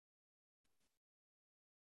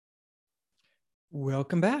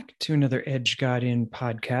Welcome back to another Edge God In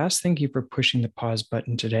podcast. Thank you for pushing the pause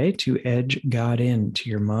button today to edge God in to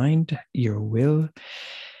your mind, your will,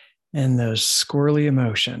 and those squirrely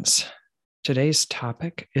emotions. Today's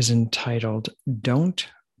topic is entitled, Don't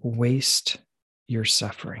Waste Your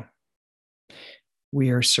Suffering. We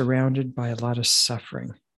are surrounded by a lot of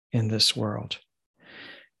suffering in this world.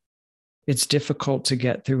 It's difficult to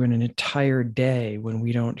get through an entire day when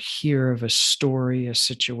we don't hear of a story, a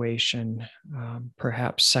situation,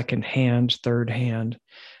 perhaps secondhand, third hand,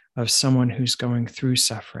 of someone who's going through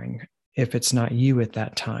suffering, if it's not you at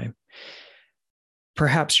that time.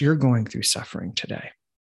 Perhaps you're going through suffering today,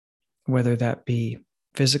 whether that be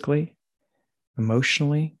physically,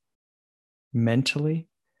 emotionally, mentally,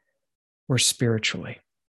 or spiritually.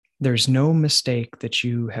 There's no mistake that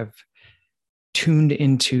you have tuned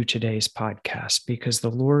into today's podcast because the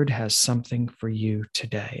Lord has something for you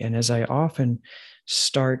today. And as I often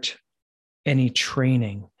start any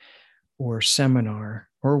training or seminar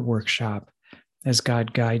or workshop, as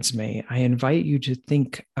God guides me, I invite you to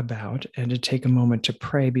think about and to take a moment to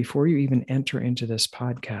pray before you even enter into this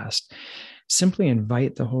podcast. Simply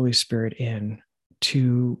invite the Holy Spirit in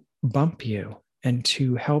to bump you and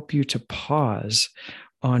to help you to pause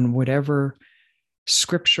on whatever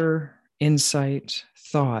scripture, insight,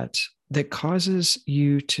 thought that causes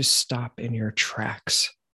you to stop in your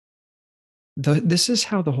tracks. This is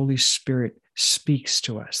how the Holy Spirit speaks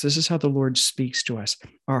to us. This is how the Lord speaks to us.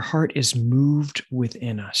 Our heart is moved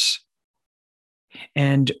within us.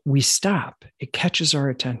 And we stop. It catches our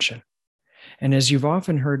attention. And as you've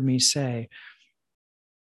often heard me say,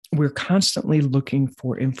 we're constantly looking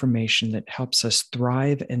for information that helps us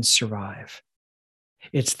thrive and survive.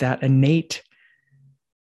 It's that innate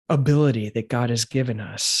ability that God has given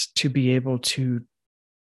us to be able to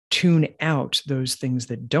tune out those things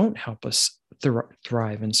that don't help us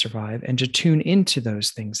thrive and survive, and to tune into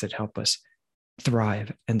those things that help us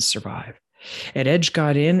thrive and survive. At Edge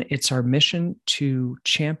God In, it's our mission to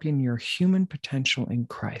champion your human potential in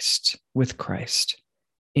Christ, with Christ,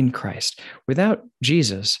 in Christ. Without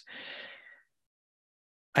Jesus,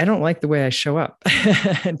 I don't like the way I show up.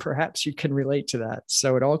 And perhaps you can relate to that.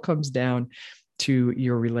 So it all comes down to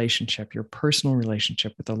your relationship, your personal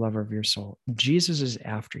relationship with the lover of your soul. Jesus is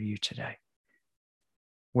after you today.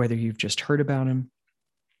 Whether you've just heard about him,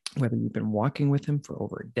 whether you've been walking with him for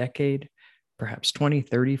over a decade, perhaps 20,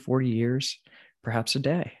 30, 40 years, perhaps a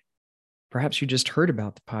day. Perhaps you just heard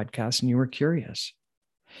about the podcast and you were curious.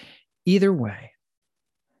 Either way,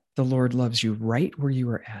 the Lord loves you right where you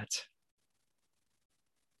are at.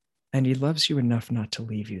 And he loves you enough not to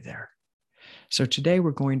leave you there. So today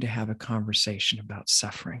we're going to have a conversation about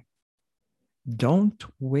suffering. Don't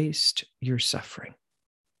waste your suffering.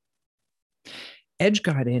 Edge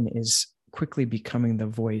God In is quickly becoming the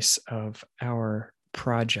voice of our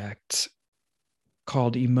project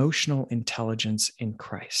called Emotional Intelligence in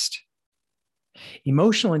Christ.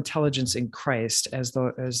 Emotional intelligence in Christ, as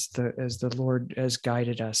the Lord has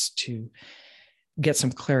guided us to get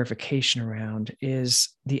some clarification around, is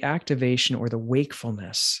the activation or the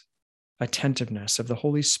wakefulness, attentiveness of the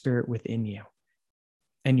Holy Spirit within you,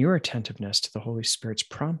 and your attentiveness to the Holy Spirit's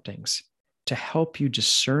promptings to help you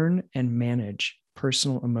discern and manage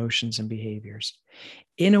personal emotions and behaviors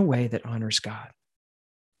in a way that honors God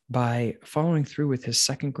by following through with his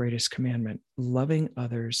second greatest commandment, loving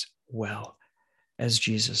others well, as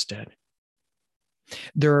Jesus did.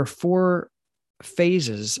 There are 4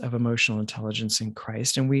 phases of emotional intelligence in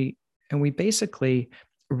Christ, and we basically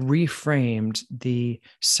reframed the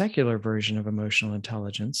secular version of emotional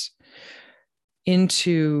intelligence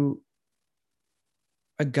into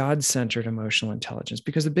a God-centered emotional intelligence,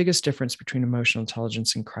 because the biggest difference between emotional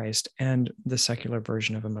intelligence in Christ and the secular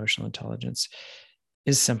version of emotional intelligence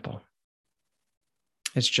is simple.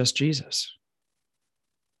 It's just Jesus.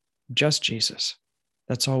 Just Jesus.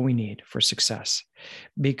 That's all we need for success.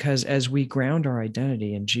 Because as we ground our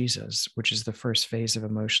identity in Jesus, which is the first phase of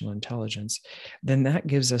emotional intelligence, then that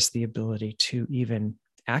gives us the ability to even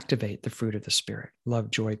activate the fruit of the Spirit: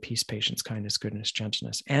 love, joy, peace, patience, kindness, goodness,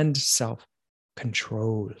 gentleness, and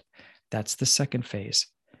self-control. That's the second phase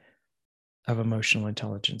of emotional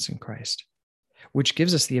intelligence in Christ, which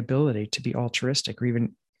gives us the ability to be altruistic, or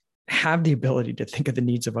even have the ability to think of the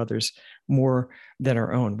needs of others more than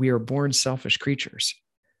our own. We are born selfish creatures.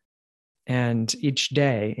 And each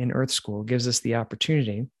day in Earth School gives us the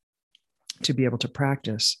opportunity to be able to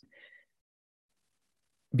practice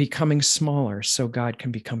becoming smaller so God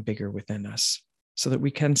can become bigger within us. so that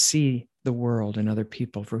we can see the world and other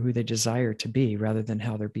people for who they desire to be rather than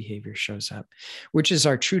how their behavior shows up, which is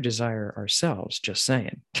our true desire ourselves, just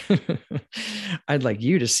saying. I'd like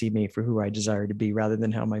you to see me for who I desire to be rather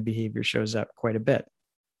than how my behavior shows up quite a bit.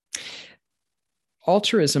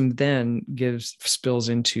 Altruism then spills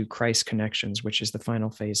into Christ connections, which is the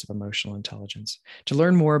final phase of emotional intelligence. To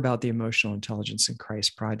learn more about the Emotional Intelligence in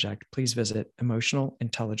Christ project, please visit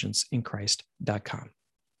emotionalintelligenceinchrist.com.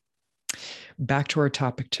 Back to our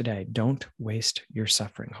topic today. Don't waste your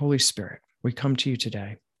suffering. Holy Spirit, we come to you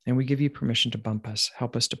today and we give you permission to bump us,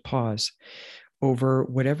 help us to pause over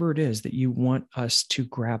whatever it is that you want us to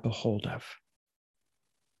grab a hold of.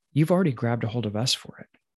 You've already grabbed a hold of us for it.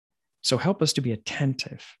 So help us to be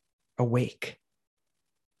attentive, awake,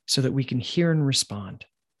 so that we can hear and respond.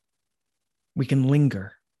 We can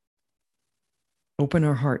linger. Open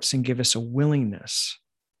our hearts and give us a willingness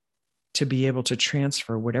to be able to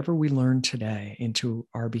transfer whatever we learn today into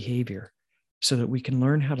our behavior so that we can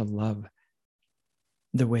learn how to love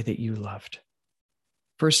the way that you loved.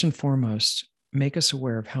 First and foremost, make us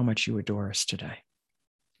aware of how much you adore us today.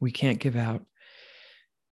 We can't give out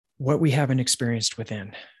what we haven't experienced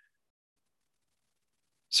within.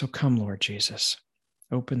 So come, Lord Jesus,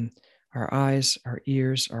 open our eyes, our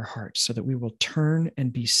ears, our hearts, so that we will turn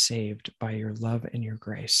and be saved by your love and your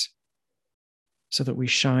grace, so that we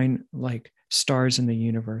shine like stars in the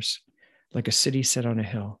universe, like a city set on a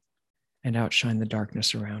hill, and outshine the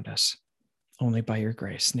darkness around us, only by your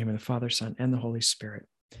grace. In the name of the Father, Son, and the Holy Spirit.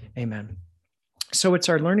 Amen. So it's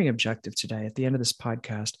our learning objective today at the end of this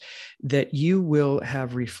podcast that you will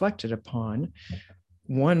have reflected upon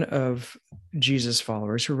one of Jesus'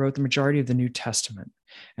 followers who wrote the majority of the New Testament,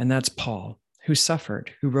 and that's Paul, who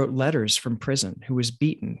suffered, who wrote letters from prison, who was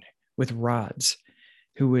beaten with rods,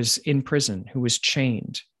 who was in prison, who was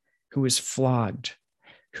chained, who was flogged,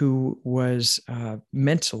 who was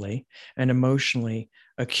mentally and emotionally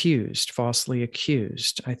accused, falsely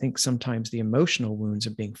accused. I think sometimes the emotional wounds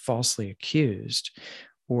of being falsely accused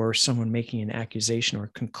or someone making an accusation or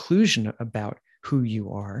conclusion about who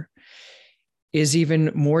you are is even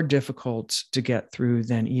more difficult to get through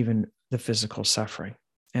than even the physical suffering.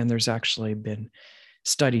 And there's actually been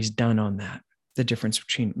studies done on that, the difference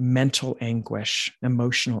between mental anguish,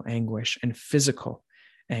 emotional anguish, and physical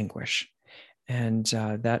anguish. And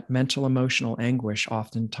that mental, emotional anguish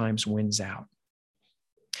oftentimes wins out.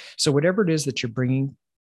 So whatever it is that you're bringing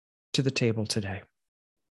to the table today,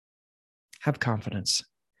 have confidence.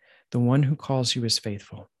 The one who calls you is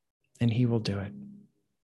faithful, and he will do it.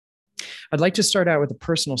 I'd like to start out with a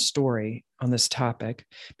personal story on this topic,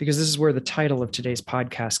 because this is where the title of today's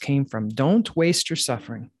podcast came from. Don't waste your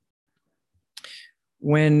suffering.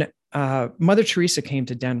 When Mother Teresa came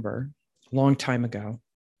to Denver a long time ago, I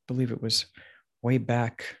believe it was way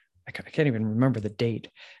back, I can't even remember the date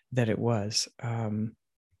that it was,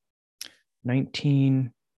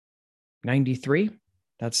 1993.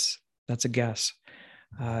 That's a guess.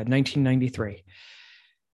 1993.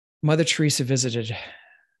 Mother Teresa visited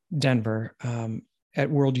Denver at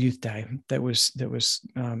World Youth Day that was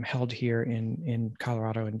held here in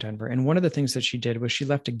Colorado and Denver. And one of the things that she did was she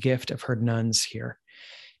left a gift of her nuns here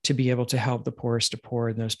to be able to help the poorest of poor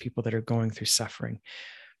and those people that are going through suffering.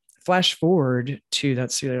 Flash forward to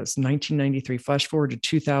that's 1993. Flash forward to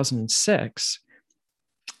 2006.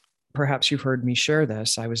 Perhaps you've heard me share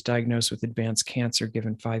this. I was diagnosed with advanced cancer,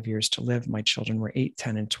 given 5 years to live. My children were 8,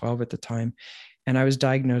 10, and 12 at the time. And I was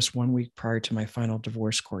diagnosed 1 week prior to my final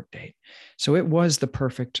divorce court date. So it was the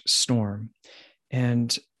perfect storm.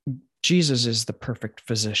 And Jesus is the perfect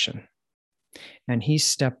physician. And he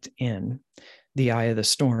stepped in the eye of the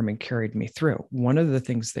storm and carried me through. One of the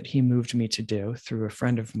things that he moved me to do through a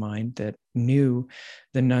friend of mine that knew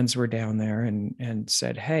the nuns were down there and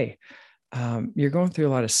said, hey, you're going through a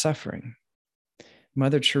lot of suffering.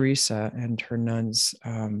 Mother Teresa and her nuns,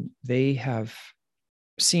 they have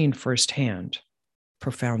seen firsthand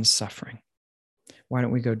profound suffering. Why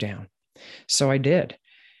don't we go down? So I did.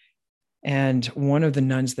 And one of the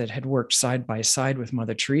nuns that had worked side by side with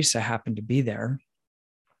Mother Teresa happened to be there.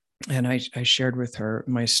 And I shared with her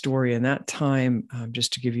my story. And that time,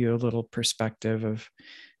 just to give you a little perspective of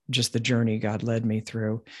just the journey God led me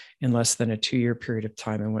through, in less than a 2-year period of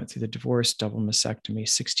time, I went through the divorce, double mastectomy,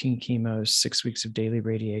 16 chemos, 6 weeks of daily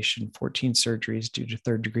radiation, 14 surgeries due to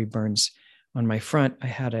 3rd-degree burns on my front. I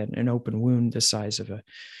had an open wound the size of a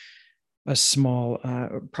small,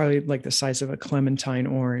 probably like the size of a clementine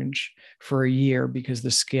orange for a year, because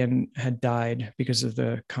the skin had died because of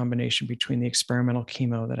the combination between the experimental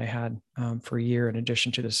chemo that I had for a year, in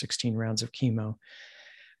addition to the 16 rounds of chemo.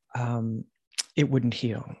 It wouldn't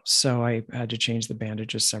heal. So I had to change the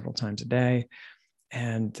bandages several times a day.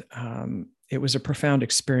 And it was a profound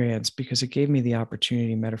experience because it gave me the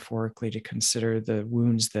opportunity metaphorically to consider the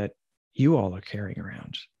wounds that you all are carrying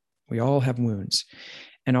around. We all have wounds.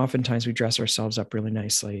 And oftentimes we dress ourselves up really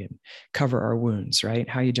nicely and cover our wounds, right?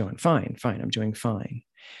 How you doing? Fine, fine. I'm doing fine.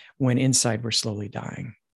 When inside we're slowly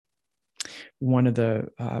dying. One of the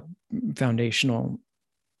foundational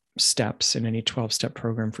steps in any 12-step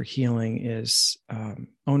program for healing is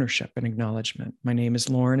ownership and acknowledgement. My name is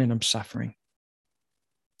Lauren and I'm suffering.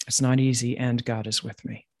 It's not easy, and God is with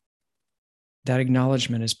me. That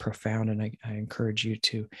acknowledgement is profound, and I encourage you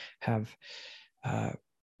to have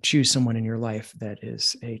choose someone in your life that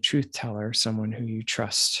is a truth teller, someone who you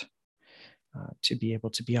trust to be able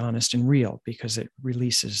to be honest and real, because it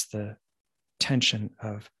releases the tension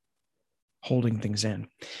of holding things in.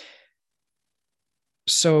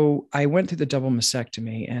 So I went through the double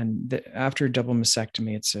mastectomy, and after a double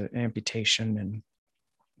mastectomy, it's an amputation and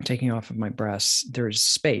taking off of my breasts. There's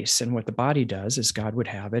space, and what the body does, as God would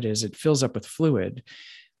have it, is it fills up with fluid,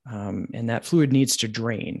 and that fluid needs to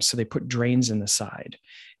drain. So they put drains in the side.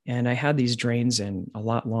 And I had these drains in a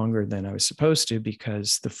lot longer than I was supposed to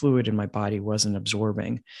because the fluid in my body wasn't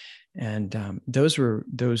absorbing. And those were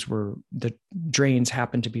the drains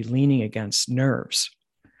happened to be leaning against nerves.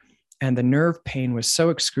 And the nerve pain was so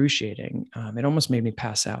excruciating, it almost made me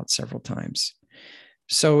pass out several times.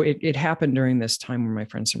 So it happened during this time where my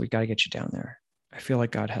friend said, "We got to get you down there. I feel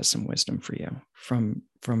like God has some wisdom for you from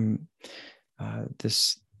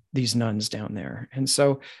these nuns down there." And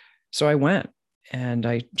so I went and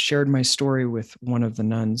I shared my story with one of the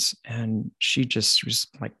nuns, and she just was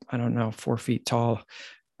like, I don't know, 4 feet tall,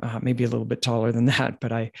 maybe a little bit taller than that.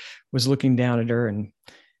 But I was looking down at her, and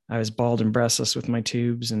I was bald and breastless with my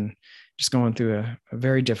tubes and just going through a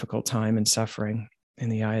very difficult time and suffering in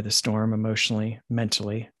the eye of the storm, emotionally,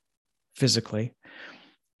 mentally, physically.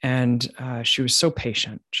 And she was so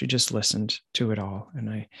patient. She just listened to it all. And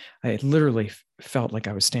I literally felt like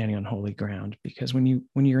I was standing on holy ground, because when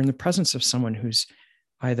you're in the presence of someone who's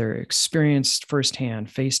either experienced firsthand,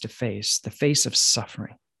 face to face, the face of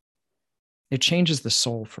suffering, it changes the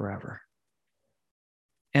soul forever.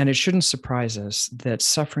 And it shouldn't surprise us that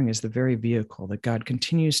suffering is the very vehicle that God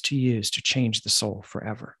continues to use to change the soul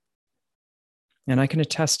forever. And I can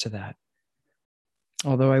attest to that.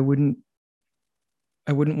 Although I wouldn't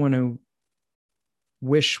want to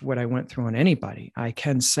wish what I went through on anybody, I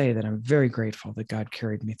can say that I'm very grateful that God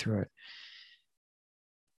carried me through it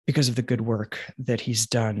because of the good work that he's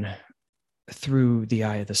done through the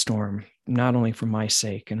eye of the storm, not only for my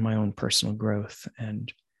sake and my own personal growth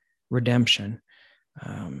and redemption,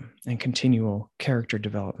 and continual character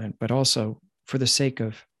development, but also for the sake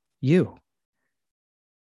of you,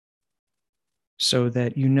 so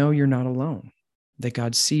that you know you're not alone, that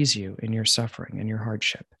God sees you in your suffering and your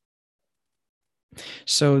hardship.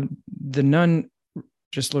 So the nun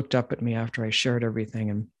just looked up at me after I shared everything,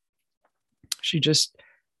 and she just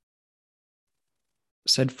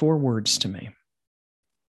said 4 words to me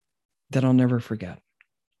that I'll never forget.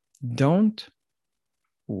 Don't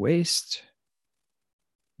waste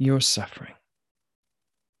your suffering.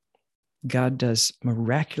 God does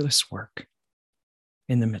miraculous work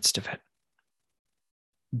in the midst of it.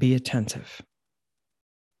 Be attentive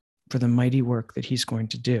for the mighty work that he's going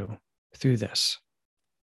to do through this.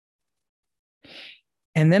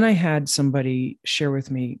 And then I had somebody share with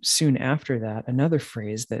me soon after that another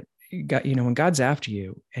phrase that got, when God's after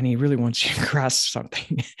you and he really wants you to grasp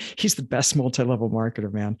something, he's the best multi-level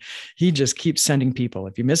marketer, man. He just keeps sending people.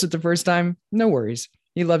 If you miss it the first time, no worries.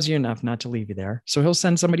 He loves you enough not to leave you there. So he'll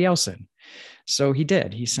send somebody else in. So he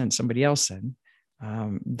did. He sent somebody else in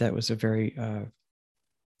that was a very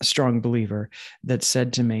strong believer that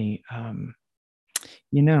said to me,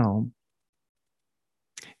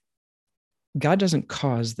 God doesn't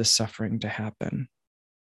cause the suffering to happen.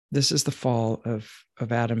 This is the fall of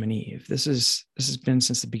Adam and Eve. This has been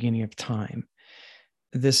since the beginning of time.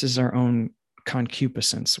 This is our own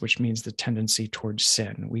concupiscence, which means the tendency towards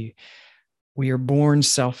sin. We are born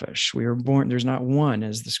selfish. We are born, there's not one,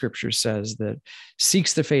 as the scripture says, that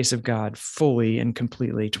seeks the face of God fully and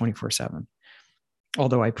completely 24/7.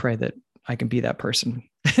 Although I pray that I can be that person.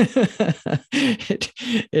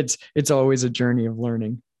 It's always a journey of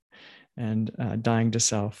learning and dying to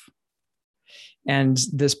self. And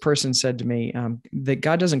this person said to me that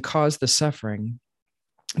God doesn't cause the suffering,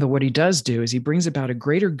 but what he does do is he brings about a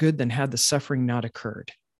greater good than had the suffering not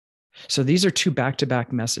occurred. So these are 2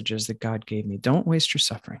 back-to-back messages that God gave me. Don't waste your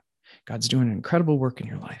suffering. God's doing an incredible work in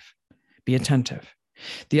your life. Be attentive.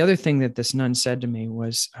 The other thing that this nun said to me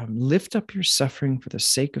was, lift up your suffering for the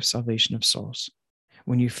sake of salvation of souls.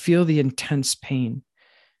 When you feel the intense pain,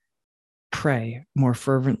 Pray more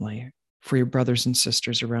fervently for your brothers and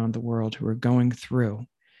sisters around the world who are going through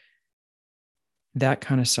that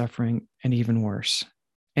kind of suffering and even worse.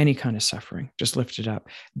 Any kind of suffering, just lift it up.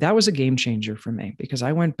 That was a game changer for me because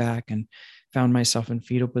I went back and found myself in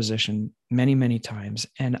fetal position many, many times.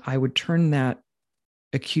 And I would turn that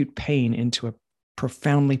acute pain into a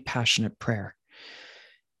profoundly passionate prayer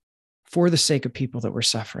for the sake of people that were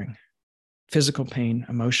suffering, physical pain,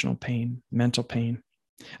 emotional pain, mental pain.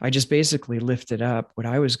 I just basically lifted up what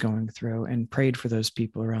I was going through and prayed for those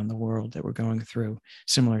people around the world that were going through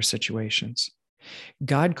similar situations.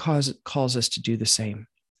 God calls us to do the same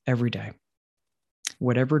every day.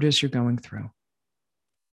 Whatever it is you're going through,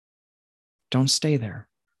 don't stay there.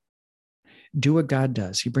 Do what God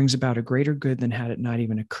does. He brings about a greater good than had it not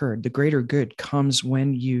even occurred. The greater good comes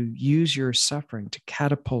when you use your suffering to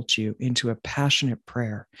catapult you into a passionate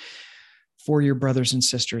prayer for your brothers and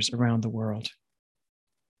sisters around the world.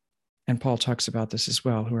 And Paul talks about this as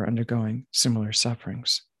well, who are undergoing similar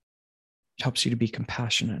sufferings. It helps you to be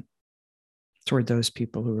compassionate toward those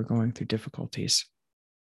people who are going through difficulties.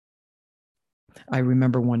 I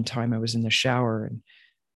remember one time I was in the shower and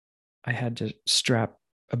I had to strap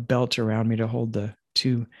a belt around me to hold the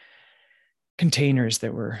 2 containers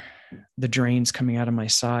that were the drains coming out of my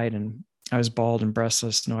side. And I was bald and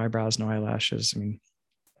breastless, no eyebrows, no eyelashes. I mean,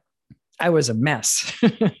 I was a mess,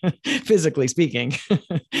 physically speaking.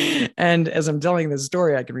 And as I'm telling this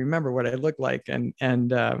story, I can remember what I looked like. And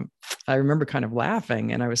I remember kind of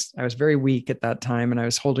laughing. And I was very weak at that time. And I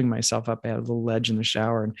was holding myself up. I had a little ledge in the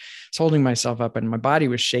shower and I was holding myself up and my body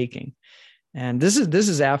was shaking. And this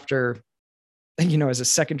is after, as a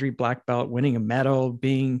secondary black belt, winning a medal,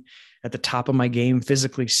 being at the top of my game,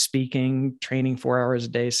 physically speaking, training 4 hours a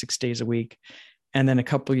day, 6 days a week. And then a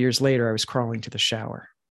couple of years later, I was crawling to the shower.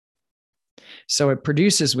 So it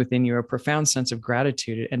produces within you a profound sense of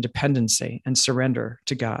gratitude and dependency and surrender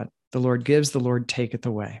to God. The Lord gives, the Lord taketh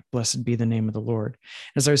away. Blessed be the name of the Lord.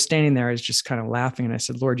 As I was standing there, I was just kind of laughing. And I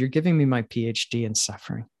said, Lord, you're giving me my PhD in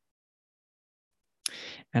suffering.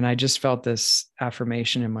 And I just felt this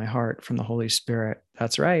affirmation in my heart from the Holy Spirit.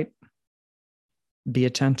 That's right. Be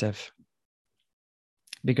attentive,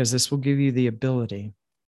 because this will give you the ability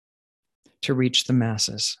to reach the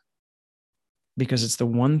masses, because it's the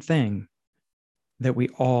one thing that we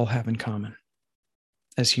all have in common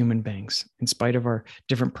as human beings, in spite of our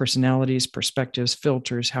different personalities, perspectives,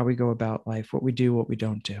 filters, how we go about life, what we do, what we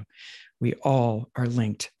don't do. We all are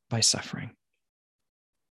linked by suffering.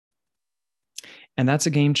 And that's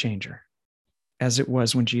a game changer, as it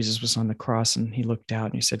was when Jesus was on the cross and he looked out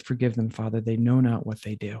and he said, forgive them, Father, they know not what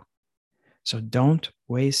they do. So don't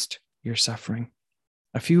waste your suffering.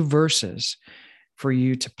 A few verses for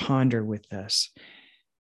you to ponder with this.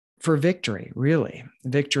 For victory, really,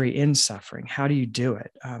 victory in suffering. How do you do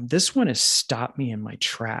it? This one has stopped me in my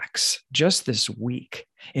tracks just this week.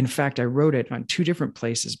 In fact, I wrote it on 2 different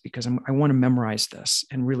places because I want to memorize this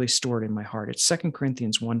and really store it in my heart. It's 2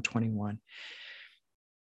 Corinthians 1:21.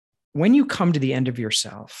 When you come to the end of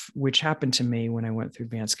yourself, which happened to me when I went through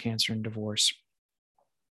advanced cancer and divorce,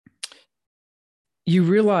 you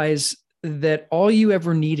realize that all you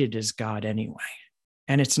ever needed is God anyway.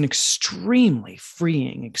 And it's an extremely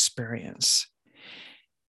freeing experience.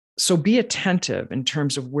 So be attentive in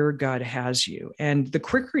terms of where God has you. And the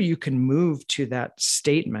quicker you can move to that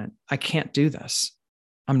statement, I can't do this.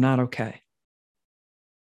 I'm not okay.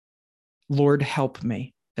 Lord, help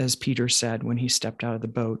me, as Peter said when he stepped out of the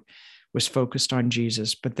boat, was focused on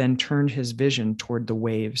Jesus, but then turned his vision toward the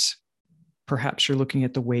waves. Perhaps you're looking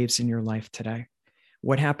at the waves in your life today.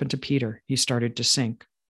 What happened to Peter? He started to sink.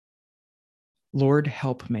 Lord,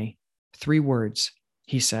 help me. 3 words,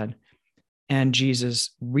 he said. And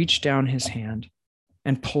Jesus reached down his hand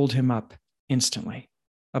and pulled him up instantly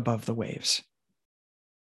above the waves.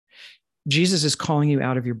 Jesus is calling you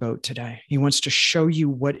out of your boat today. He wants to show you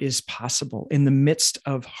what is possible in the midst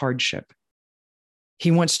of hardship. He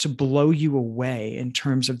wants to blow you away in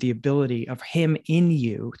terms of the ability of him in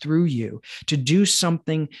you, through you, to do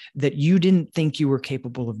something that you didn't think you were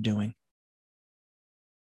capable of doing.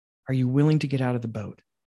 Are you willing to get out of the boat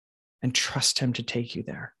and trust him to take you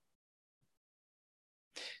there?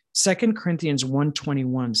 2 Corinthians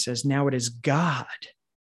 1:21 says, now it is God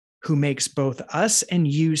who makes both us and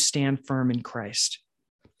you stand firm in Christ.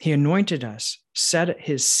 He anointed us, set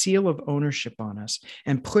his seal of ownership on us,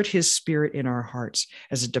 and put his spirit in our hearts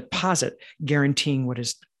as a deposit guaranteeing what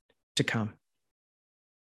is to come.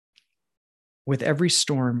 With every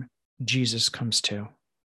storm, Jesus comes too.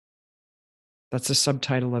 That's the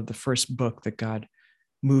subtitle of the first book that God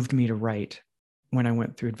moved me to write when I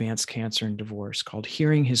went through advanced cancer and divorce, called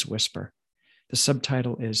Hearing His Whisper. The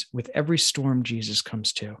subtitle is With Every Storm, Jesus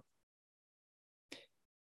Comes Too.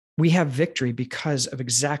 We have victory because of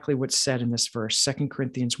exactly what's said in this verse, 2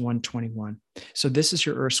 Corinthians 1:21. So this is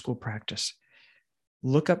your Earth School practice.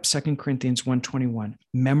 Look up 2 Corinthians 1:21,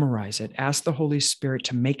 memorize it, ask the Holy Spirit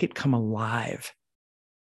to make it come alive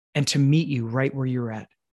and to meet you right where you're at.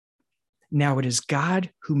 Now it is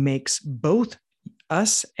God who makes both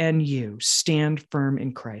us and you stand firm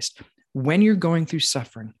in Christ. When you're going through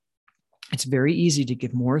suffering, it's very easy to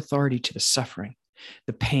give more authority to the suffering,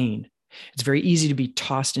 the pain. It's very easy to be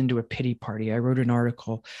tossed into a pity party. I wrote an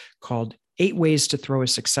article called 8 Ways to Throw a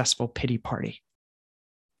Successful Pity Party.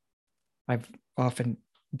 I've often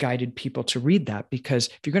guided people to read that because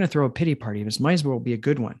if you're going to throw a pity party, this might as well be a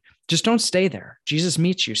good one. Just don't stay there. Jesus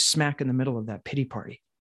meets you smack in the middle of that pity party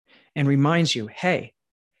and reminds you, hey,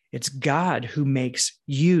 it's God who makes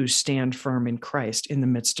you stand firm in Christ in the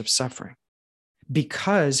midst of suffering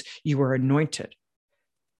because you are anointed.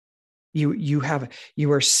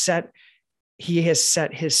 You are set. He has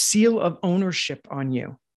set his seal of ownership on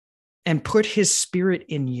you and put his spirit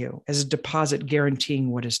in you as a deposit guaranteeing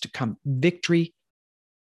what is to come. Victory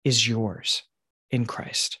is yours in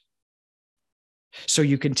Christ. So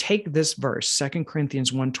you can take this verse, 2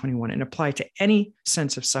 Corinthians 1:21, and apply it to any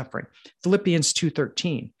sense of suffering. Philippians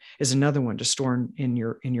 2:13 is another one to store in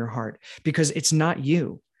your heart because it's not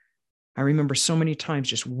you. I remember so many times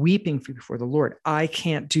just weeping before the Lord. I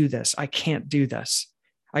can't do this. I can't do this.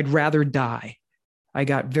 I'd rather die. I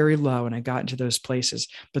got very low and I got into those places.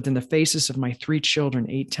 But then the faces of my 3 children,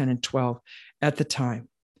 8, 10, and 12, at the time,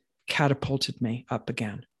 catapulted me up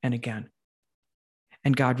again and again.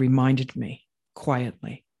 And God reminded me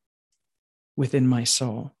quietly within my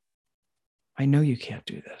soul, I know you can't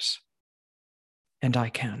do this. And I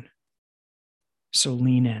can. So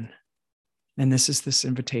lean in. And this is this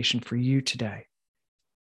invitation for you today.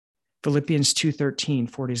 Philippians 2:13,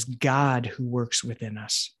 for it is God who works within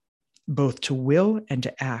us, both to will and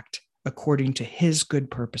to act according to his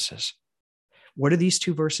good purposes. What do these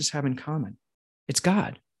 2 verses have in common? It's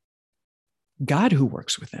God. God who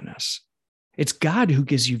works within us. It's God who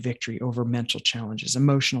gives you victory over mental challenges,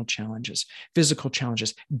 emotional challenges, physical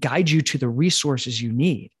challenges, guide you to the resources you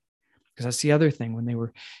need. Because that's the other thing, when they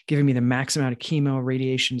were giving me the max amount of chemo,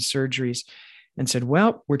 radiation, surgeries, and said,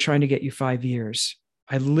 well, we're trying to get you 5 years.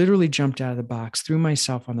 I literally jumped out of the box, threw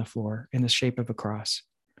myself on the floor in the shape of a cross.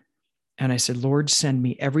 And I said, Lord, send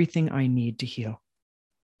me everything I need to heal.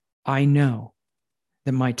 I know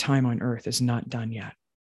that my time on earth is not done yet.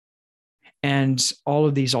 And all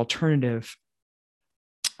of these alternative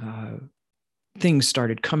things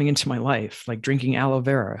started coming into my life, like drinking aloe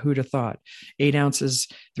vera. Who'd have thought? 8 ounces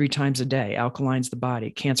 3 times a day alkalines the body.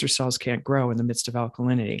 Cancer cells can't grow in the midst of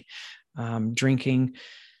alkalinity. Drinking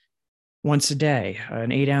once a day, an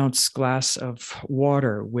 8-ounce glass of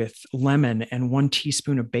water with lemon and 1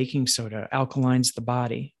 teaspoon of baking soda alkalines the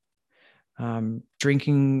body.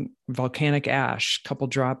 Drinking volcanic ash, a couple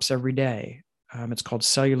drops every day. It's called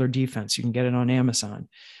Cellular Defense. You can get it on Amazon.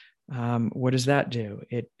 What does that do?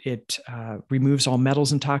 It removes all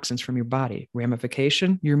metals and toxins from your body.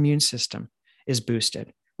 Ramification, your immune system is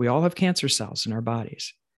boosted. We all have cancer cells in our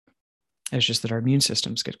bodies. It's just that our immune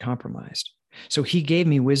systems get compromised. So he gave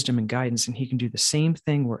me wisdom and guidance, and he can do the same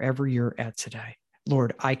thing wherever you're at today.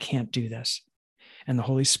 Lord, I can't do this. And the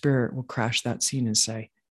Holy Spirit will crash that scene and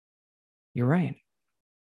say, you're right.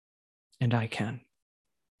 And I can.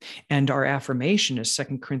 And our affirmation is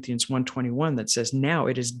 2 Corinthians 1:21 that says, now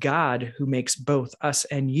it is God who makes both us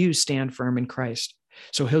and you stand firm in Christ.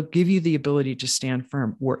 So he'll give you the ability to stand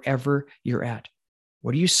firm wherever you're at.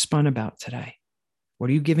 What are you spun about today? What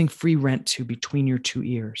are you giving free rent to between your 2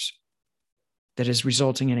 ears that is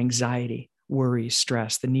resulting in anxiety, worry,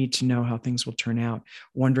 stress, the need to know how things will turn out,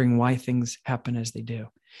 wondering why things happen as they do?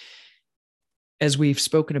 As we've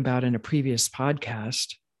spoken about in a previous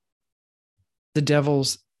podcast, the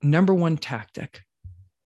devil's number 1 tactic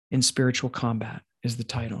in spiritual combat is the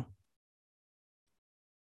title,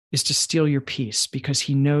 is to steal your peace, because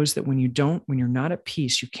he knows that when you're not at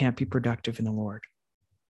peace, you can't be productive in the Lord.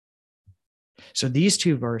 So these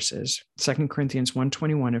 2 verses, 2 Corinthians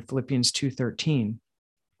 1:21 and Philippians 2:13,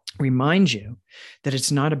 remind you that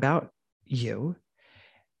it's not about you.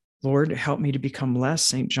 Lord, help me to become less,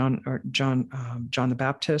 St. John the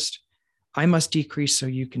Baptist. I must decrease so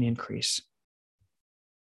you can increase.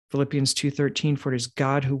 Philippians 2:13, for it is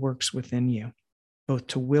God who works within you, both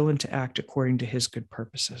to will and to act according to his good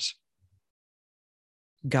purposes.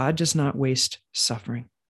 God does not waste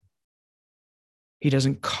suffering. He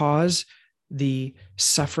doesn't cause the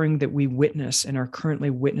suffering that we witness and are currently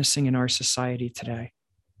witnessing in our society today.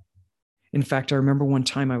 In fact, I remember one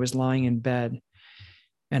time I was lying in bed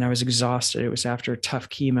and I was exhausted. It was after a tough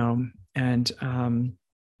chemo. And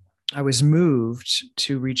I was moved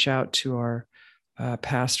to reach out to our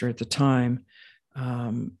pastor at the time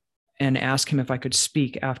and ask him if I could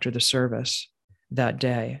speak after the service that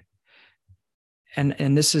day.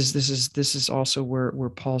 And this is also where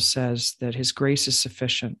Paul says that his grace is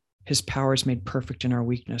sufficient. His power is made perfect in our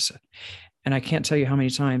weakness. And I can't tell you how many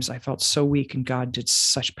times I felt so weak, and God did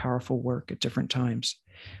such powerful work at different times.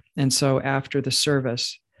 And so after the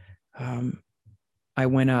service, I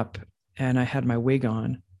went up and I had my wig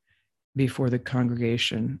on before the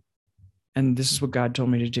congregation. And this is what God told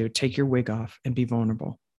me to do: take your wig off and be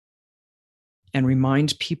vulnerable. And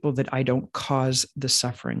remind people that I don't cause the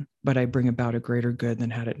suffering, but I bring about a greater good than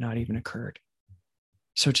had it not even occurred.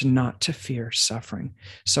 So not to fear suffering.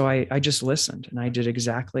 So I just listened, and I did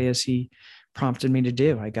exactly as he prompted me to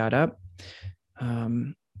do. I got up.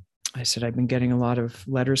 I said, I've been getting a lot of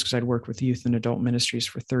letters because I'd worked with youth and adult ministries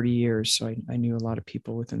for 30 years. So I knew a lot of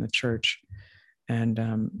people within the church. And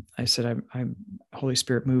I said, Holy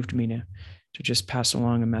Spirit moved me to just pass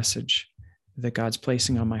along a message that God's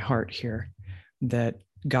placing on my heart here, that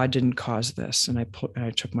God didn't cause this. And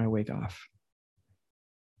I took my wig off.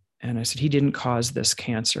 And I said, he didn't cause this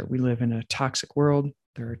cancer. We live in a toxic world.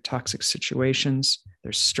 There are toxic situations.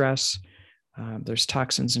 There's stress. There's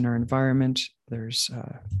toxins in our environment. There's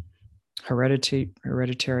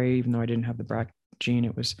hereditary, even though I didn't have the BRCA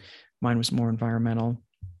gene, mine was more environmental.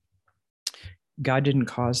 God didn't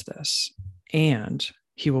cause this, and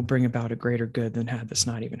he will bring about a greater good than had this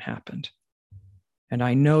not even happened. And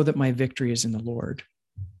I know that my victory is in the Lord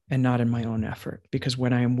and not in my own effort, because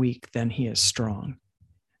when I am weak, then he is strong.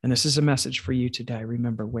 And this is a message for you today.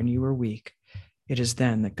 Remember, when you are weak, it is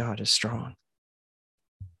then that God is strong.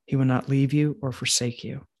 He will not leave you or forsake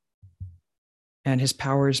you. And his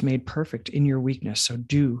power is made perfect in your weakness. So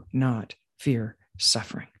do not fear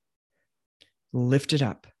suffering. Lift it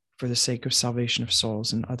up for the sake of salvation of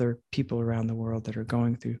souls and other people around the world that are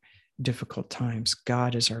going through difficult times.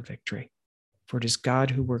 God is our victory. For it is God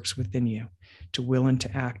who works within you to will and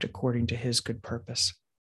to act according to his good purpose.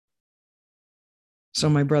 So,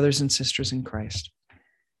 my brothers and sisters in Christ,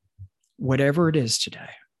 whatever it is today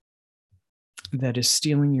that is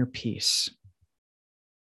stealing your peace,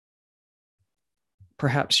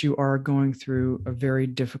 perhaps you are going through a very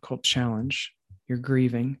difficult challenge. You're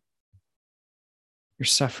grieving. You're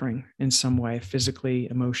suffering in some way, physically,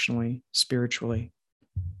 emotionally, spiritually.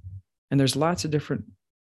 And there's lots of different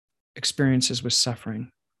experiences with suffering.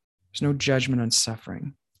 There's no judgment on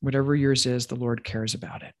suffering. Whatever yours is, the Lord cares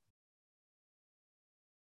about it.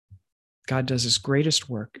 God does his greatest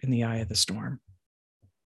work in the eye of the storm.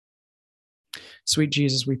 Sweet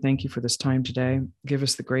Jesus, we thank you for this time today. Give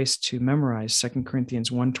us the grace to memorize 2 Corinthians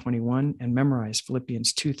 1:21 and memorize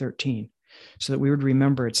Philippians 2:13, so that we would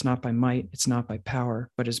remember it's not by might, it's not by power,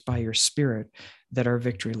 but it's by your Spirit that our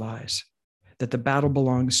victory lies, that the battle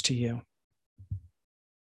belongs to you,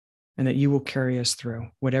 and that you will carry us through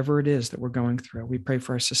whatever it is that we're going through. We pray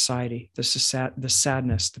for our society, the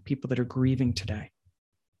sadness, the people that are grieving today.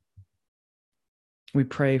 We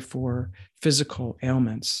pray for physical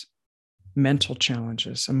ailments, mental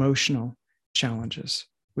challenges, emotional challenges.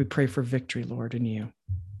 We pray for victory, Lord, in you.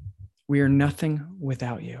 We are nothing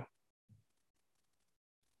without you.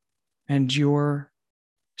 And your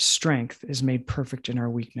strength is made perfect in our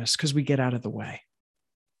weakness because we get out of the way.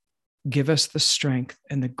 Give us the strength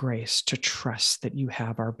and the grace to trust that you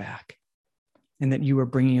have our back and that you are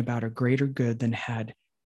bringing about a greater good than had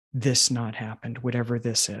this not happened, whatever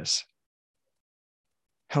this is.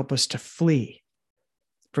 Help us to flee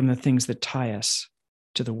from the things that tie us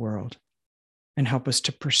to the world, and help us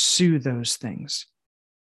to pursue those things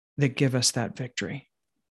that give us that victory.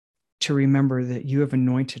 To remember that you have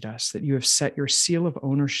anointed us, that you have set your seal of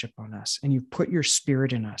ownership on us, and you put your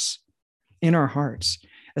Spirit in us, in our hearts,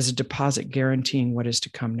 as a deposit guaranteeing what is to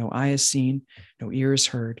come. No eye has seen, no ear has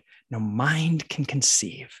heard, no mind can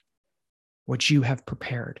conceive what you have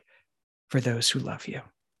prepared for those who love you.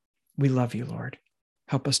 We love you, Lord.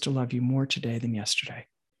 Help us to love you more today than yesterday.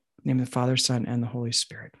 In the name of the Father, Son, and the Holy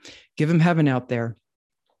Spirit. Give him heaven out there,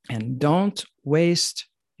 and don't waste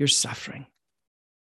your suffering.